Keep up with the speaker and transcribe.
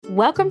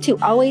Welcome to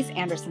Always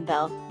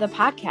Andersonville, the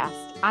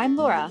podcast. I'm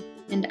Laura.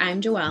 And I'm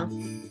Joelle.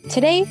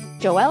 Today,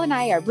 Joelle and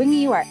I are bringing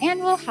you our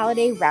annual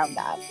holiday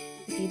roundup.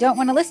 If you don't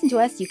want to listen to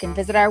us, you can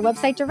visit our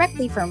website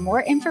directly for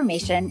more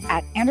information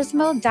at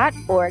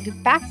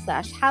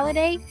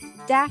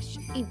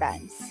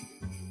andersonville.org/holiday-events.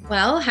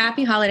 Well,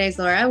 happy holidays,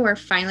 Laura. We're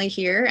finally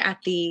here at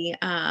the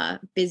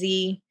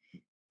busy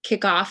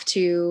kickoff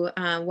to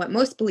what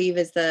most believe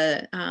is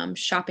the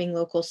shopping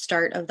local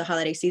start of the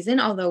holiday season,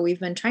 although we've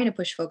been trying to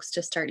push folks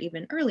to start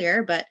even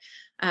earlier. But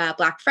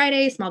Black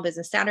Friday, Small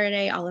Business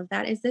Saturday, all of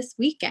that is this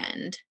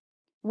weekend.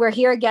 We're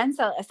here again,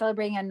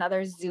 celebrating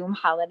another Zoom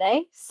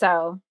holiday.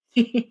 So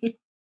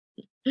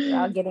we're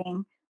all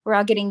getting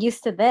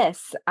used to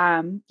this.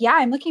 I'm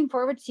looking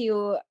forward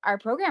to our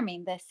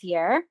programming this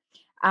year.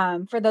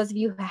 For those of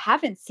you who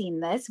haven't seen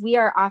this, we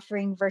are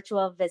offering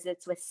virtual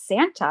visits with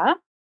Santa.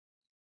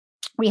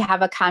 We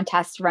have a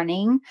contest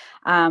running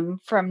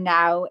from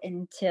now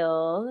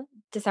until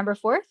December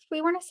 4th,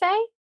 we want to say.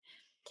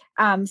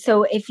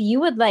 So if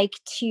you would like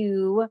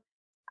to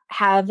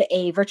have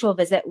a virtual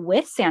visit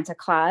with Santa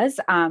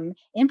Claus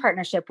in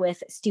partnership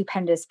with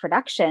Stupendous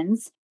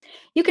Productions,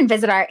 you can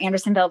visit our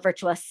Andersonville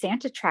Virtual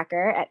Santa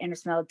Tracker at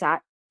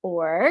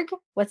andersonville.org.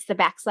 What's the /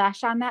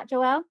 on that,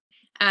 Joelle?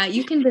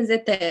 You can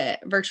visit the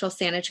Virtual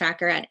Santa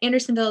Tracker at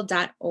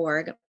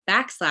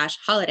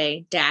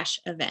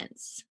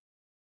andersonville.org/holiday-events.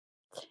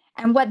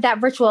 And what that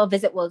virtual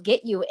visit will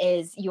get you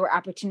is your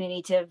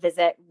opportunity to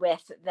visit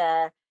with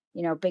the,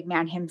 big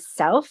man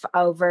himself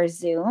over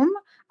Zoom,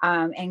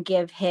 and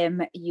give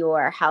him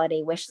your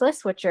holiday wish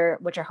list, which are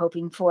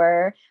hoping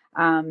for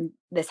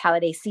this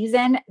holiday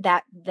season.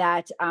 That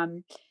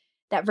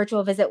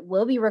virtual visit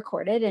will be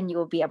recorded, and you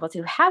will be able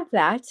to have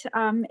that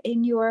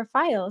in your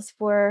files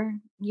for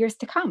years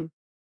to come.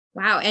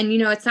 Wow. And,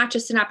 it's not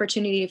just an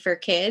opportunity for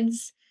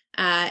kids.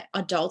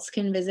 Adults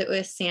can visit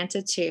with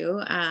Santa too.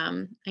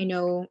 I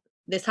know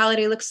this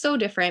holiday looks so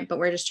different, but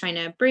we're just trying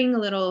to bring a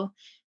little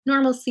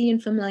normalcy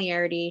and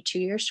familiarity to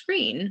your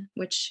screen,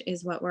 which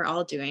is what we're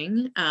all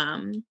doing.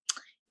 And,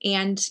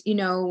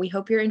 we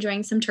hope you're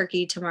enjoying some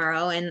turkey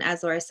tomorrow. And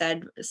as Laura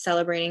said,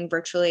 celebrating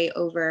virtually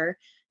over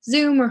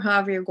Zoom or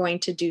however you're going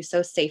to do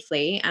so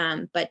safely.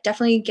 But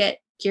definitely get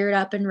geared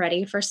up and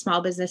ready for Small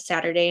Business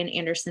Saturday in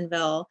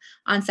Andersonville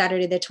on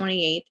Saturday the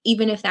 28th,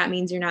 even if that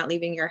means you're not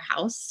leaving your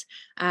house.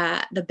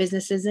 The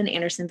businesses in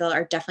Andersonville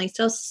are definitely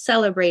still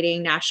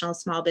celebrating National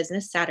Small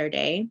Business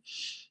Saturday.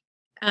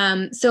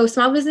 So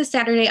Small Business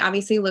Saturday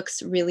obviously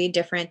looks really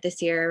different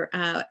this year.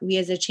 We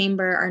as a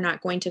chamber are not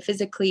going to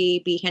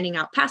physically be handing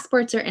out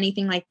passports or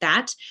anything like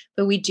that,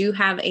 but we do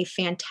have a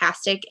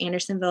fantastic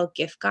Andersonville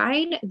gift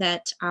guide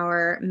that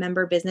our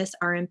member business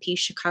RMP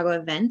Chicago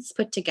Events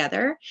put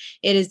together.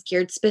 It is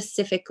geared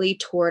specifically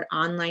toward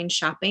online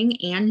shopping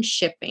and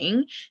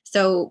shipping.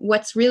 So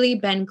what's really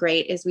been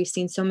great is we've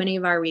seen so many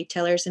of our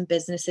retailers and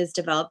businesses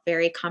develop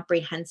very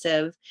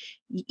comprehensive,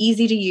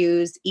 easy to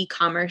use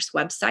e-commerce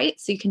website.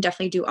 So you can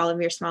definitely do all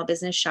of your small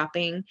business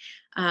shopping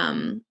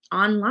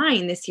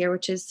online this year,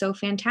 which is so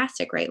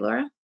fantastic, right,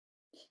 Laura?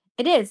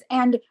 It is.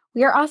 And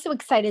we are also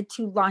excited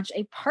to launch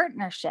a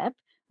partnership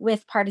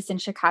with Partisan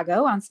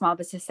Chicago on Small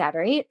Business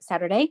Saturday,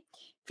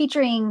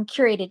 featuring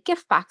curated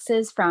gift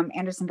boxes from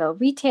Andersonville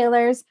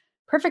retailers,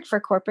 perfect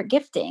for corporate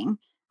gifting.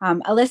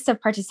 A list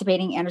of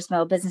participating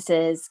Andersonville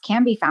businesses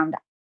can be found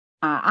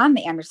on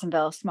the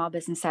Andersonville Small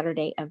Business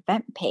Saturday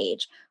event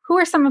page. Who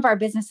are some of our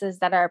businesses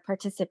that are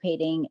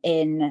participating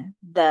in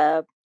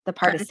the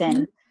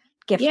Partisan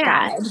gift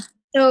guide?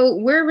 So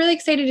we're really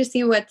excited to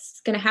see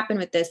what's going to happen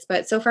with this.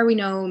 But so far we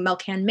know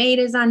Milk Handmade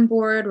is on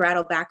board,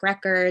 Rattleback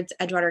Records,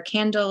 Edgewater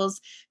Candles,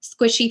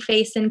 Squishy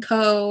Face &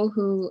 Co.,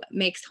 who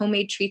makes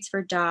homemade treats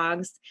for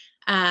dogs,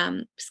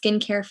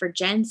 Skincare for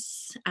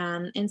Gents,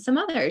 and some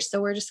others. So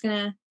we're just going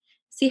to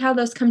see how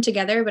those come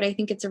together. But I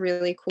think it's a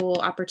really cool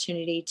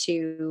opportunity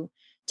to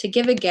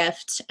give a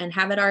gift and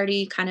have it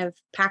already kind of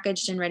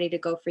packaged and ready to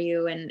go for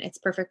you. And it's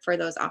perfect for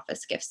those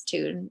office gifts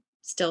too, and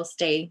still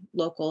stay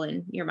local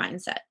in your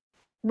mindset.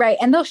 Right.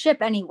 And they'll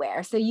ship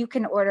anywhere. So you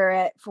can order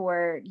it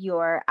for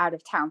your out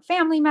of town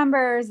family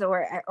members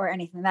or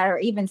anything that, or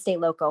even stay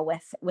local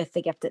with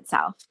the gift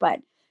itself. But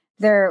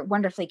they're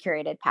wonderfully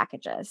curated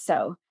packages.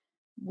 So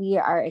we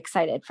are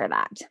excited for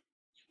that.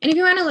 And if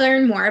you want to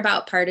learn more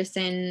about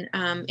Partisan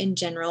in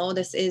general,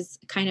 this is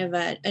kind of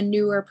a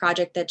newer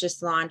project that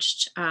just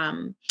launched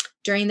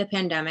during the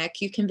pandemic.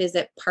 You can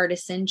visit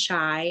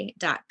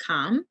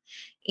partisanchai.com.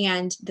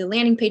 And the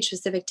landing page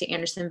specific to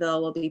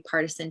Andersonville will be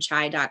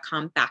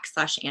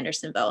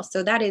partisanchai.com/Andersonville.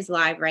 So that is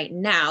live right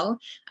now.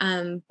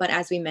 But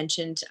as we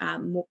mentioned,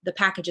 the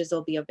packages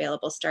will be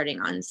available starting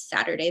on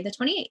Saturday, the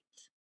 28th.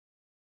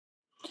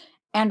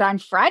 And on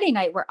Friday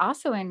night, we're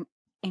also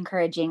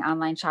encouraging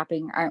online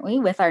shopping, aren't we?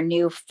 With our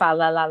new Fa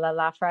La La La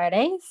La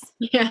Fridays.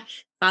 Yeah,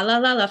 Fa La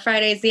La La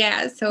Fridays.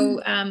 Yeah.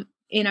 So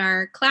in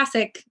our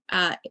classic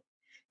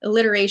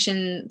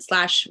alliteration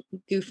slash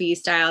goofy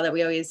style that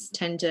we always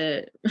tend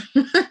to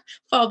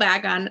fall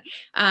back on.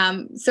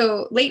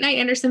 So late night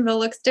Andersonville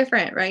looks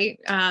different, right?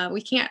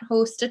 We can't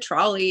host a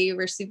trolley.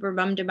 We're super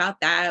bummed about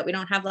that. We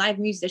don't have live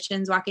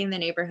musicians walking the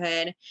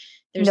neighborhood.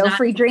 There's no not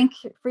free drink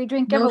no free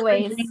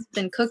giveaways. drinks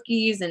and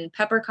cookies and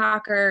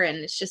peppercocker, and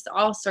it's just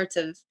all sorts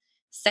of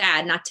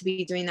sad not to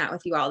be doing that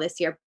with you all this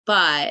year.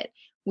 But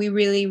we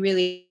really,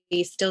 really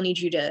still need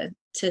you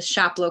to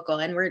shop local.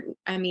 And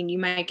I mean, you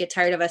might get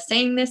tired of us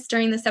saying this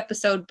during this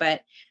episode,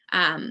 but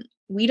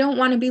we don't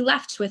want to be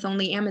left with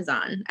only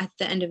Amazon at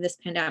the end of this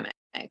pandemic.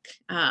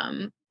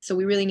 So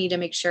we really need to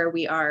make sure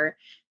we are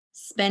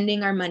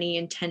spending our money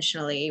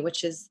intentionally,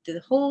 which is the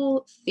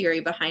whole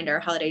theory behind our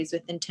Holidays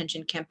with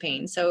Intention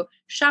campaign. So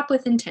shop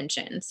with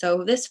intention.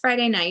 So this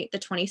Friday night, the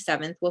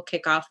 27th, we'll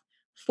kick off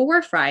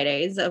 4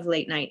 Fridays of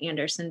late night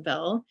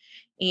Andersonville.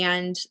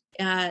 And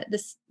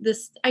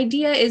this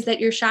idea is that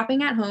you're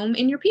shopping at home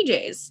in your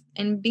PJs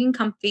and being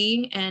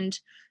comfy, and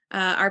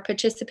our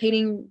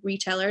participating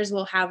retailers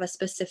will have a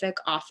specific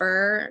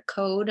offer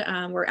code.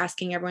 We're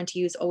asking everyone to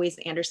use Always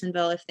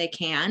Andersonville if they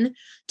can,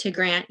 to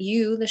grant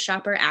you, the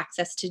shopper,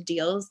 access to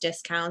deals,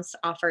 discounts,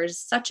 offers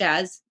such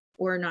as,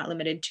 or not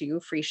limited to,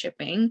 free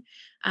shipping.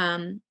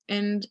 And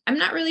I'm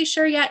not really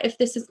sure yet if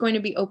this is going to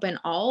be open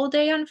all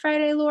day on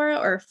Friday, Laura,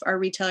 or if our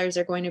retailers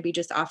are going to be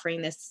just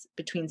offering this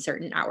between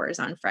certain hours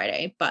on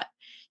Friday. But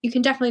you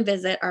can definitely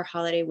visit our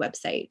holiday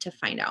website to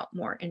find out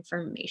more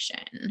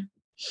information.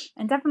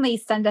 And definitely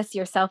send us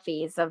your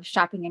selfies of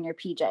shopping in your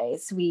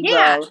PJs.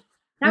 That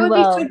would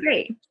be so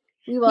great.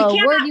 We will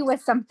award you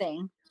with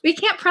something. We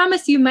can't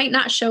promise you might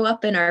not show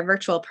up in our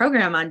virtual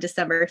program on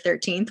December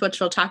 13th, which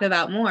we'll talk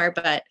about more,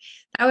 but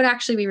that would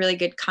actually be really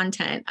good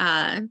content.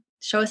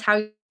 Show us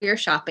how you're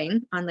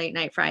shopping on late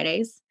night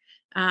Fridays.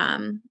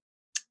 And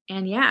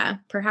yeah,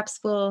 perhaps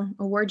we'll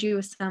award you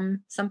with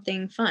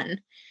something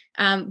fun.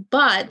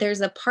 But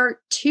there's a part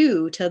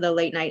 2 to the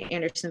late night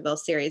Andersonville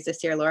series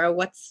this year, Laura.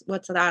 What's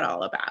that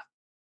all about?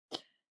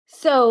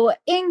 So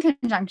in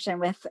conjunction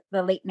with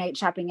the late night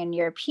shopping in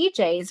your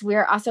PJs,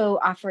 we're also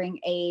offering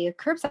a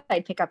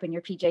curbside pickup in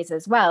your PJs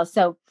as well.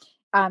 So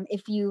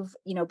if you've,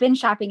 been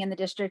shopping in the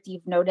district,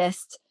 you've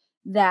noticed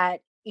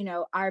that,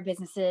 our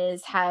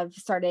businesses have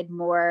started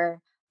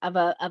more of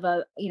a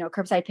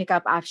curbside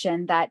pickup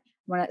option that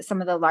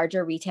some of the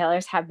larger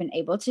retailers have been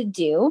able to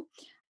do.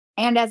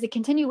 And as a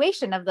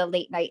continuation of the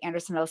late night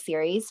Andersonville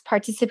series,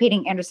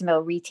 participating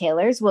Andersonville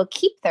retailers will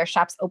keep their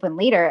shops open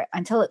later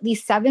until at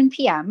least 7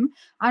 p.m.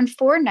 on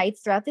 4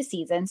 nights throughout the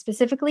season,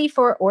 specifically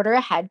for order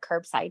ahead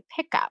curbside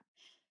pickup.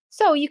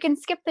 So you can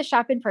skip the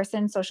shop in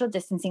person social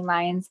distancing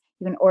lines.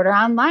 You can order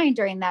online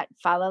during that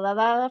Fa La La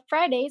La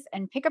Fridays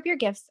and pick up your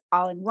gifts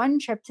all in one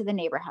trip to the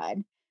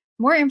neighborhood.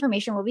 More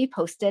information will be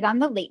posted on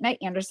the Late Night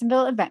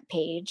Andersonville event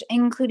page,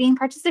 including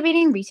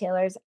participating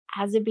retailers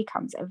as it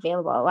becomes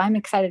available. I'm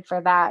excited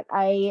for that.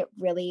 I've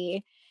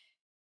really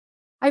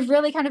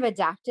kind of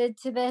adapted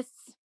to this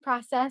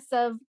process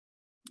of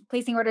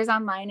placing orders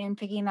online and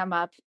picking them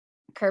up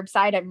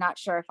curbside. I'm not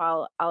sure if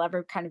I'll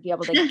ever kind of be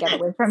able to get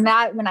away from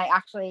that when I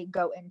actually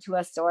go into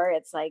a store.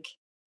 It's like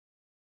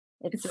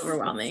it's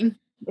overwhelming.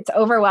 It's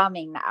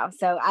overwhelming now.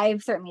 So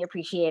I've certainly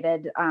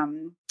appreciated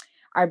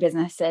our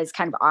businesses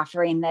kind of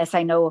offering this.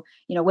 I know,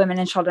 Women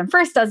and Children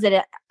First does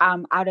it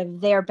out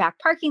of their back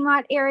parking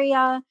lot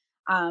area.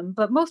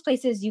 But most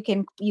places you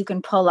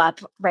can pull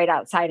up right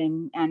outside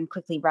and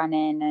quickly run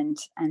in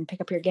and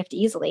pick up your gift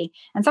easily.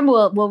 And some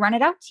will run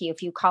it out to you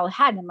if you call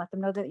ahead and let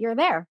them know that you're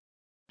there.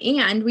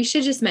 And we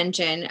should just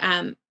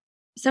mention,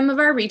 some of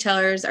our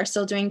retailers are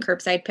still doing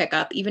curbside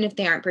pickup, even if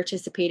they aren't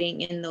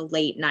participating in the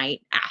late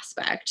night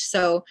aspect.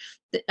 So,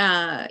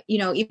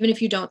 even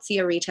if you don't see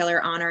a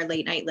retailer on our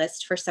late night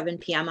list for 7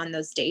 p.m. on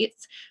those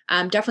dates,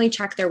 definitely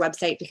check their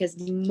website, because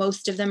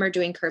most of them are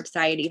doing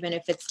curbside, even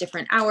if it's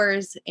different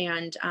hours,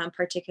 and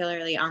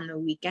particularly on the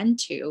weekend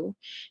too.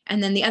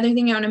 And then the other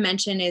thing I want to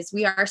mention is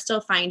we are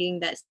still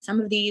finding that some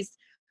of these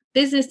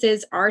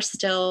businesses are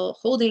still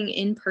holding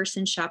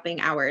in-person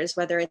shopping hours,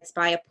 whether it's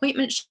by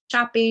appointment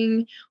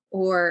shopping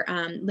or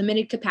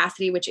limited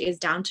capacity, which is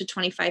down to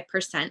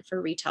 25%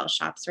 for retail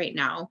shops right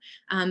now.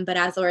 But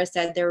as Laura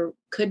said, there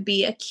could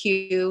be a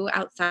queue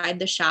outside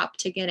the shop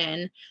to get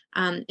in.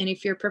 And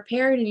if you're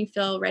prepared and you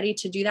feel ready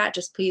to do that,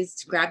 just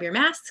please grab your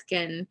mask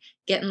and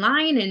get in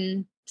line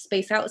and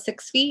space out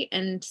 6 feet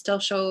and still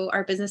show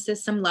our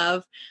businesses some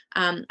love.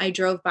 I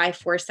drove by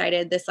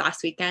Four-Sided this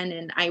last weekend,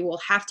 and I will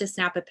have to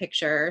snap a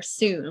picture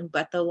soon,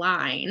 but the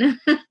line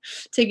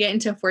to get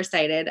into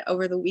Four-Sided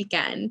over the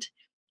weekend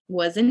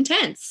was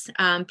intense.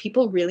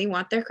 People really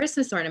want their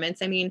Christmas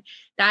ornaments. I mean,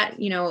 that,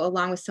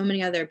 along with so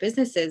many other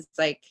businesses,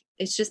 like,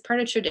 it's just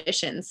part of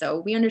tradition. So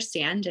we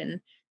understand,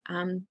 and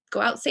go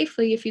out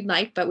safely if you'd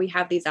like, but we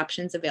have these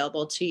options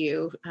available to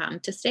you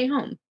to stay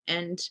home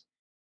and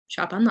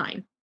shop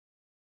online.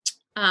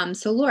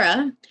 So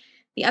Laura,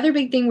 the other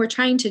big thing we're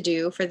trying to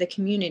do for the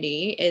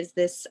community is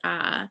this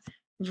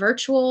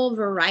virtual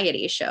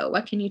variety show.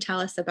 What can you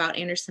tell us about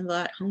Andersonville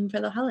at Home for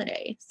the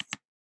holidays?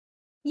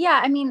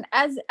 Yeah, I mean,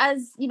 as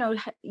you know,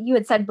 you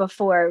had said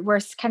before, we're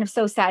kind of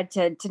so sad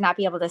to not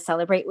be able to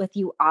celebrate with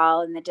you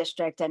all in the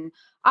district and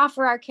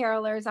offer our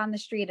carolers on the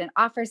street and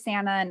offer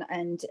Santa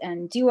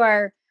and do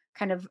our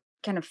kind of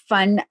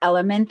fun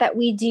element that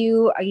we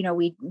do. You know,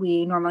 we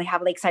normally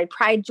have Lakeside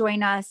Pride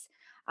join us.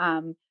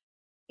 Um,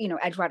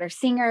 Edgewater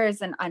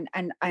singers and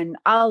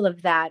all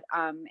of that.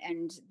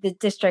 And the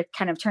district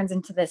kind of turns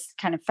into this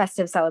kind of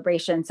festive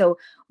celebration. So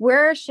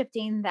we're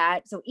shifting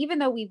that. So even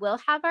though we will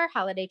have our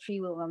holiday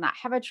tree, we will not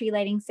have a tree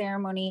lighting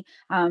ceremony.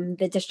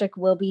 The district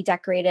will be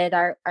decorated.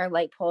 Our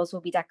light poles will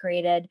be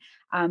decorated.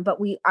 But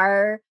we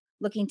are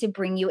looking to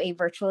bring you a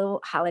virtual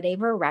holiday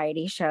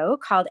variety show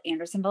called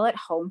Andersonville at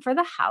Home for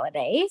the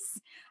Holidays.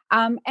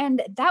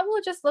 And that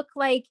will just look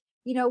like,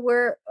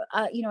 we're,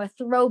 a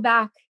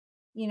throwback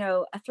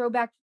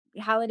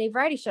holiday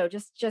variety show,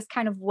 just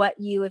kind of what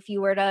you, if you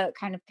were to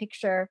kind of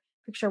picture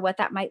what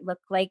that might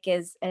look like,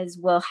 is as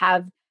we'll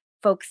have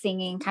folks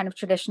singing kind of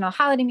traditional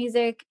holiday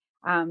music,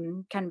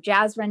 kind of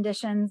jazz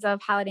renditions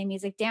of holiday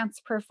music, dance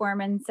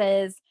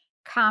performances,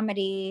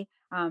 comedy,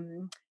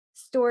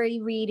 story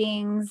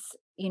readings.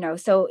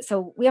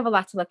 So we have a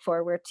lot to look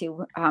forward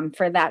to,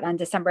 for that on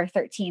December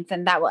 13th,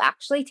 and that will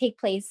actually take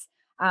place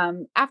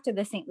after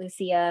the St.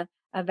 Lucia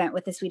event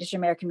with the Swedish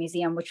American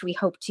Museum, which we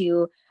hope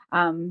to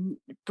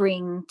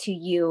bring to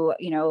you,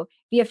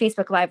 via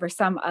Facebook Live or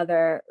some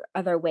other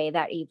way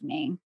that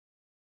evening.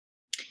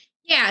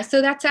 Yeah,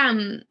 so that's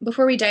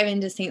before we dive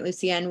into St.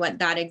 Lucia and what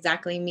that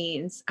exactly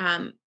means.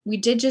 We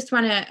did just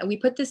want to we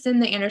put this in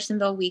the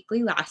Andersonville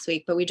Weekly last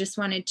week, but we just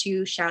wanted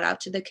to shout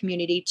out to the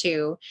community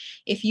too.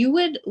 If you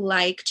would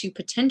like to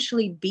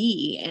potentially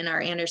be in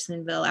our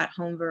Andersonville at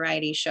Home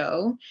variety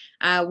show,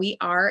 we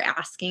are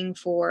asking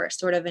for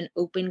sort of an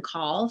open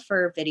call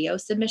for video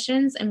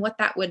submissions. And what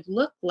that would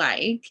look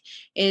like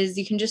is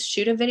you can just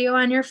shoot a video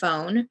on your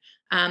phone,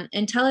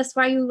 and tell us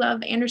why you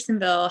love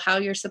Andersonville, how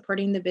you're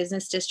supporting the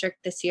business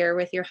district this year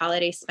with your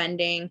holiday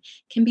spending.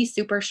 Can be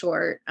super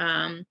short.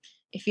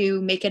 If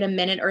you make it a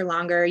minute or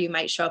longer, you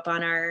might show up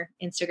on our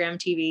Instagram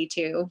TV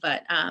too.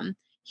 But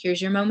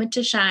here's your moment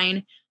to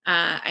shine.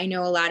 I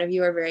know a lot of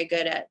you are very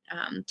good at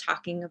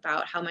talking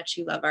about how much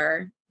you love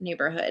our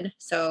neighborhood.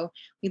 So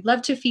we'd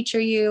love to feature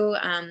you.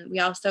 We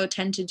also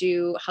tend to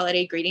do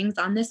holiday greetings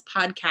on this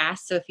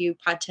podcast. So if you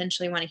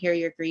potentially want to hear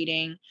your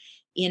greeting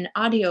in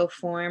audio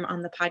form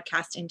on the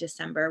podcast in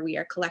December, we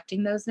are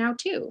collecting those now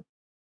too.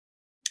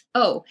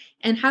 Oh,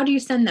 and how do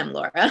you send them,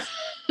 Laura?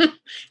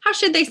 How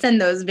should they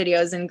send those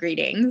videos and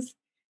greetings?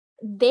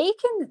 They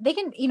can,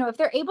 if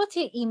they're able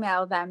to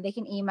email them, they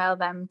can email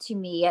them to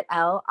me at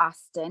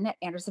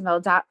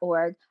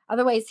laustin@andersonville.org.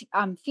 Otherwise,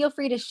 feel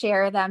free to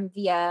share them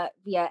via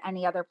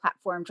any other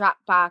platform,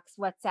 Dropbox,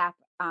 WhatsApp,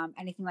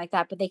 anything like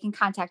that. But they can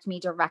contact me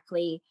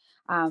directly,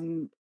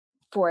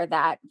 for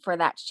that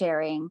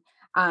sharing.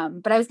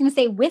 But I was going to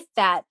say, with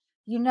that,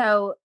 you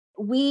know,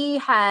 we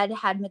had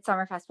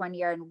Midsummer Fest one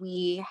year, and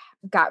we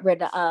got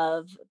rid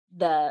of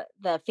the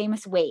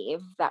famous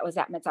wave that was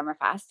at Midsummer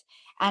Fest.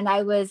 And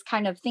I was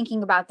kind of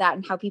thinking about that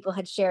and how people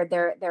had shared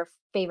their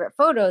favorite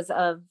photos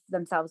of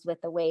themselves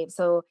with the wave.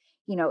 So,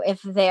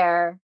 if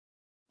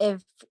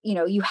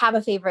you have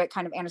a favorite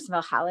kind of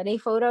Andersonville holiday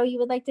photo you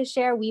would like to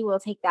share, we will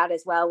take that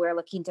as well. We're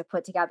looking to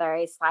put together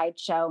a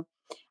slideshow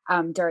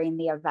during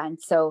the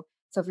event. So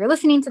if you're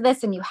listening to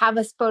this and you have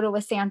a photo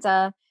with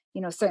Santa,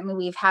 certainly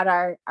we've had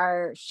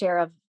our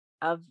share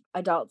of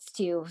adults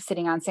too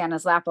sitting on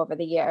Santa's lap over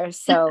the years.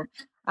 So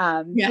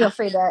feel Yeah.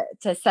 free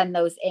to send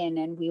those in,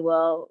 and we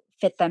will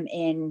fit them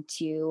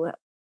into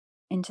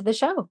the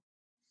show.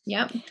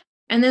 Yep.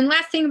 And then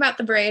last thing about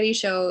the variety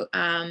show,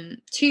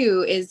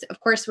 too, is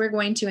of course we're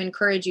going to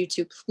encourage you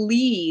to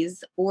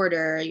please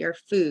order your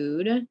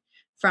food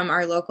from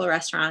our local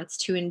restaurants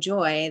to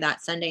enjoy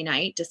that Sunday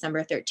night,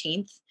 December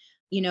 13th.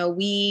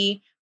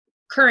 We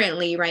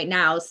currently right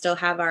now still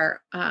have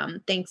our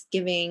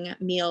Thanksgiving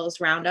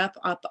meals roundup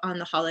up on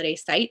the holiday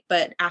site,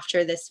 but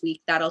after this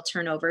week, that'll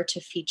turn over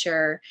to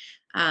feature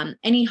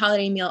any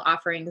holiday meal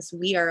offerings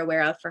we are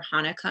aware of for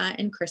Hanukkah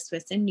and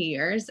Christmas and New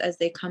Year's as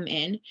they come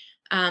in.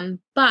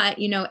 But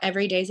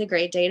every day is a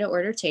great day to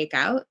order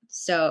takeout.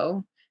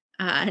 So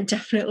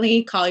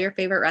definitely call your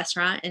favorite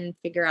restaurant and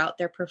figure out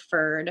their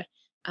preferred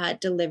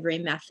delivery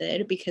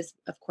method, because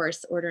of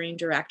course ordering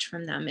direct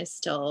from them is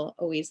still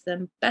always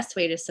the best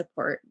way to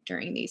support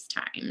during these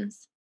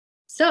times.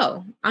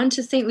 So on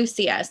to St.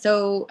 Lucia.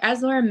 So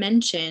as Laura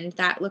mentioned,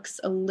 that looks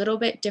a little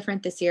bit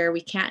different this year. We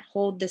can't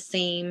hold the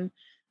same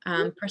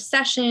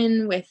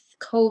procession with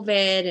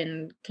COVID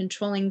and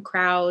controlling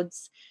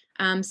crowds.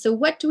 So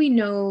what do we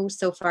know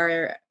so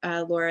far,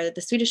 Laura?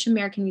 The Swedish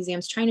American Museum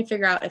is trying to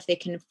figure out if they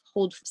can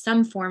hold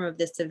some form of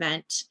this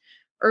event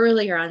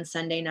earlier on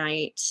Sunday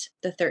night,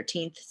 the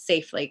 13th,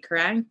 safely,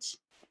 correct?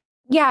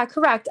 Yeah,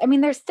 correct. I mean,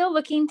 they're still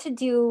looking to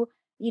do,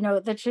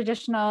 the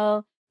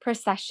traditional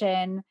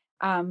procession,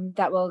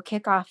 that will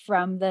kick off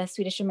from the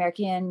Swedish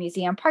American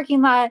Museum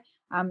parking lot,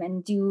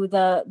 and do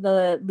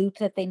the loop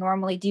that they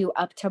normally do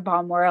up to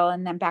Balmoral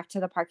and then back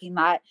to the parking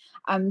lot.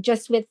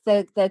 Just with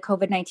the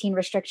COVID-19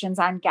 restrictions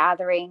on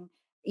gathering,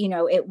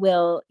 it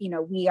will,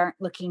 we aren't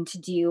looking to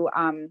do,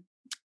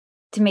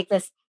 to make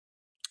this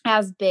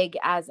as big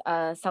as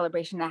a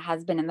celebration that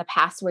has been in the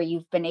past, where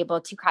you've been able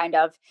to kind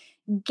of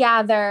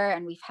gather,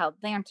 and we've held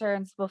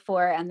lanterns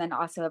before, and then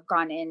also have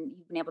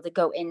you've been able to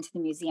go into the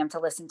museum to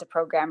listen to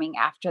programming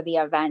after the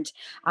event.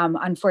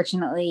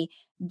 Unfortunately,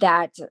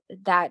 that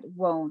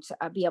won't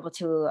be able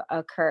to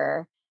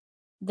occur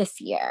this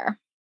year.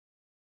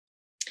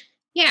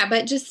 Yeah,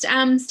 but just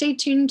stay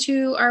tuned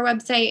to our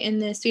website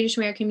and the Swedish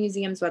American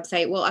Museum's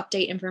website. We'll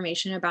update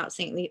information about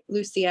St.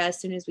 Lucia as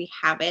soon as we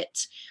have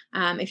it.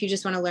 If you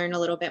just want to learn a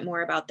little bit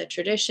more about the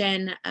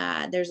tradition,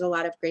 there's a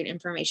lot of great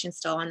information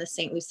still on the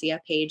St.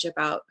 Lucia page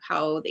about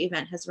how the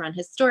event has run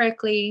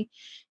historically.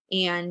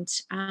 And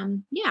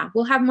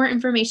we'll have more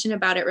information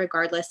about it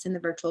regardless in the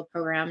virtual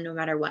program, no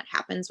matter what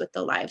happens with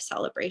the live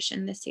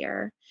celebration this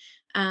year.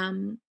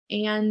 And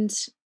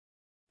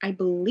I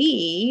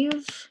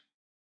believe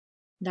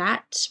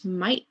that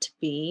might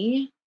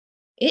be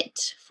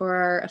it for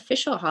our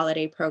official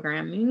holiday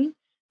programming.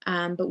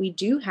 But we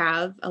do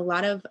have a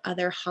lot of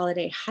other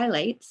holiday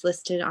highlights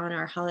listed on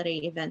our holiday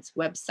events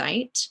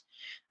website,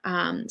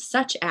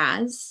 such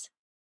as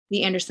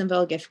the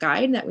Andersonville gift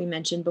guide that we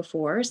mentioned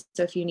before.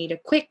 So if you need a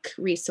quick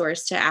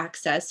resource to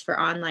access for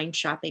online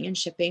shopping and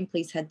shipping,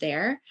 please head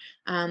there.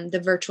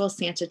 The virtual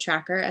Santa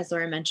tracker, as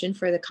Laura mentioned,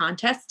 for the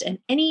contest, and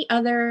any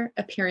other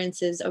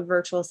appearances of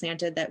virtual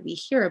Santa that we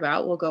hear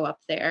about will go up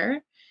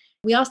there.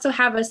 We also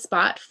have a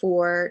spot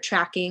for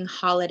tracking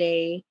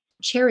holiday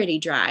charity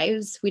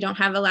drives. We don't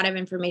have a lot of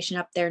information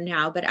up there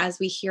now, but as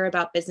we hear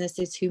about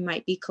businesses who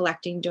might be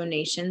collecting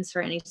donations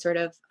for any sort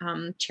of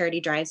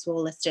charity drives,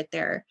 we'll list it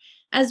there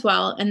as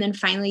well. And then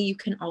finally, you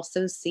can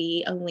also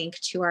see a link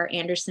to our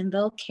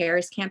Andersonville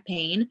Cares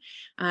campaign.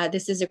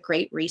 This is a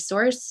great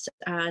resource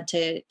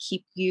to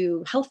keep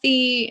you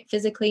healthy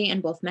physically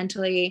and both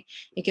mentally.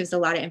 It gives a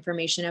lot of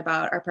information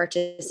about our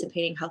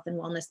participating health and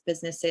wellness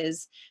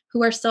businesses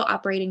who are still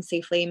operating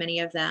safely, many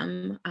of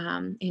them,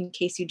 in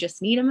case you just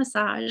need a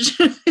massage,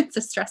 it's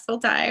a stressful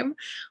time,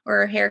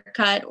 or a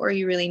haircut, or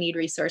you really need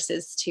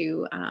resources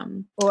to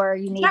or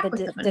you need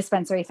the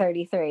dispensary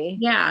 33.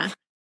 Yeah.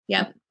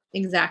 Yep.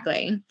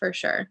 Exactly, for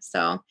sure.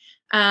 So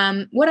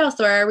what else,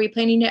 Laura? Are we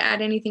planning to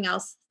add anything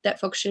else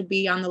that folks should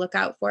be on the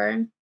lookout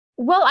for?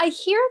 Well, I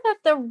hear that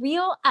the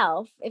Real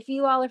Elf, if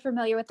you all are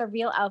familiar with the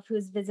Real Elf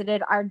who's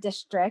visited our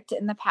district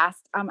in the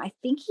past, I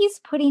think he's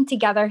putting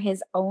together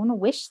his own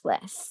wish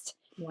list.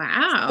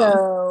 Wow.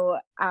 So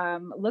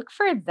look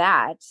for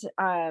that.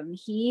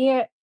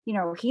 He's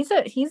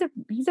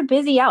a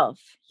busy elf.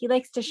 He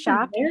likes to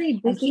shop,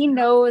 and he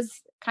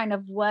knows kind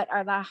of what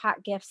are the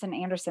hot gifts in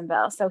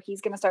Andersonville. So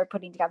he's going to start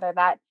putting together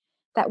that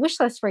wish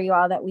list for you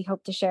all that we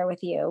hope to share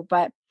with you.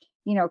 But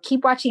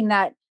keep watching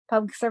that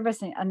public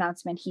service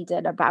announcement he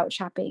did about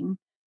shopping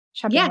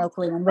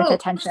locally and with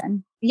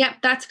attention. Yep,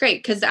 that's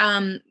great. Because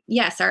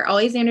yes, our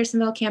Always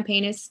Andersonville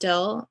campaign is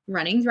still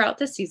running throughout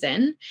the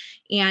season,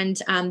 and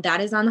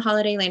that is on the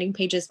holiday landing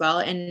page as well.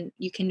 And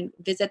you can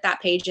visit that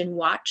page and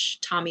watch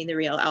Tommy the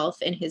Real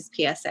Elf in his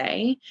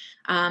PSA,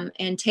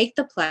 and take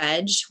the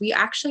pledge. We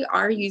actually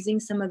are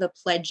using some of the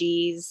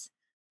pledgees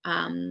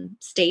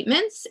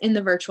statements in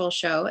the virtual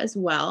show as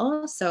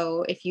well.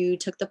 So if you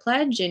took the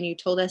pledge and you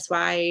told us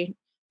why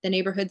the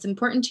neighborhood's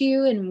important to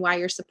you and why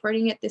you're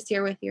supporting it this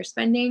year with your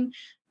spending,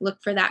 look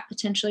for that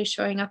potentially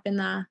showing up in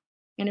the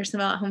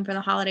Andersonville at Home for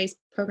the Holidays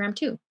program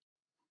too.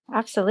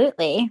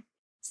 Absolutely.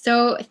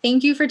 So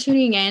thank you for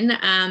tuning in.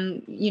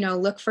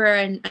 Look for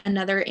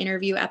another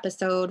interview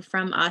episode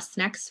from us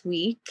next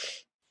week.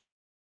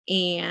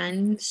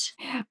 And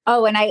I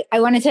was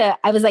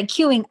like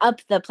queuing up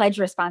the pledge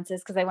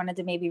responses because I wanted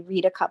to maybe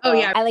read a couple. Oh,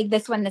 yeah. I like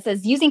this one that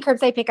says, using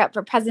curbside pickup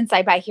for presents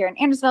I buy here in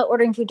Andersonville,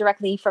 ordering food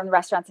directly from the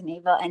restaurants in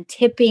Naperville, and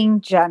tipping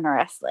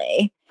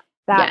generously.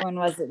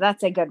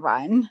 That's a good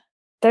one.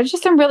 There's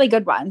just some really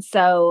good ones.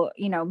 So,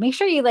 make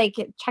sure you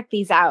check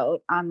these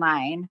out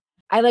online.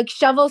 I like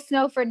shovel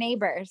snow for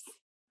neighbors.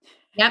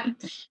 Yep.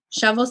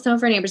 Shovel snow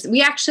for neighbors.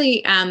 We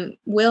actually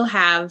will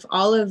have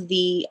all of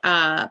the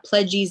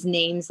pledgees'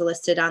 names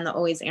listed on the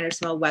Always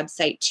Andersonville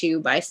website too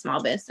by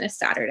Small Business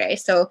Saturday.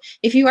 So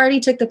if you already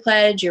took the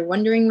pledge, you're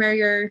wondering where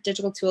your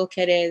digital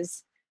toolkit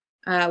is,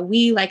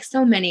 we, like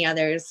so many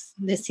others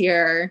this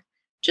year,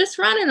 just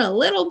running a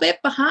little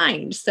bit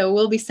behind. So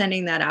we'll be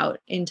sending that out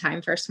in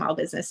time for Small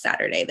Business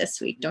Saturday this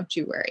week. Don't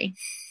you worry.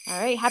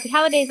 All right. Happy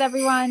holidays,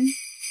 everyone.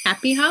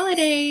 Happy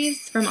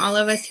holidays from all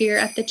of us here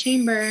at the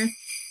Chamber.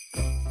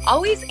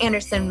 Always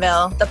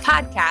Andersonville, the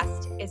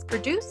podcast, is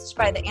produced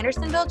by the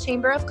Andersonville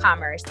Chamber of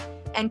Commerce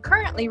and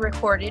currently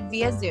recorded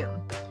via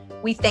Zoom.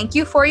 We thank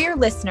you for your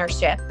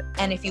listenership,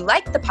 and if you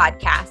like the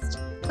podcast,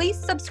 please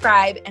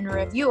subscribe and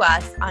review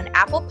us on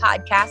Apple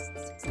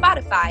Podcasts,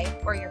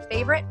 Spotify, or your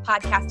favorite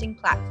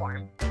podcasting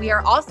platform. We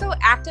are also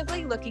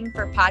actively looking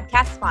for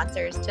podcast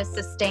sponsors to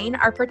sustain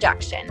our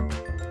production.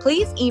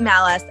 Please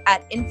email us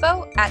at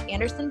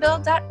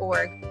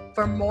info@andersonville.org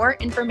for more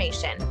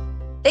information.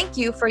 Thank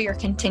you for your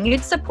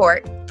continued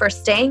support, for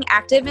staying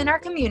active in our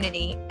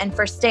community, and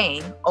for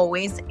staying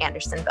always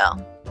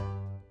Andersonville.